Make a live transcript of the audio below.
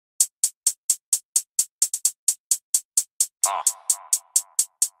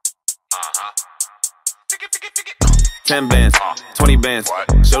10 bands, 20 bands.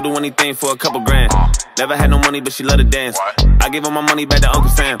 She'll do anything for a couple grand. Never had no money, but she love to dance. I give her my money back to Uncle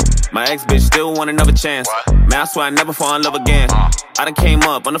Sam. My ex bitch still want another chance. Man, I swear I never fall in love again. I done came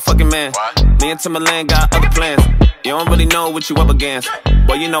up, I'm the fucking man. Me and Timbaland got other plans. You don't really know what you up against.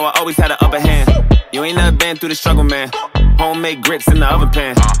 Well, you know I always had an upper hand. You ain't never been through the struggle, man. Homemade grits in the oven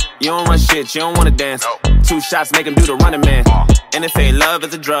pan. You don't run shit, you don't wanna dance. 2 shots make him do the running man. And if ain't love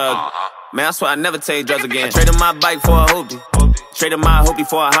is a drug, man, I swear I never take drugs again. I traded my bike for a hoopty. Traded my hoopty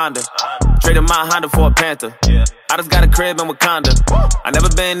for a Honda. Traded my Honda for a Panther. I just got a crib in Wakanda. I never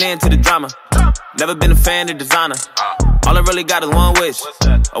been into the drama. Never been a fan of designer. All I really got is one wish.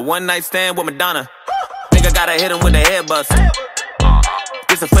 A one night stand with Madonna. Think I gotta hit him with the head bust.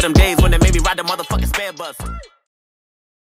 This is for them days when they made me ride the motherfucking spare bus.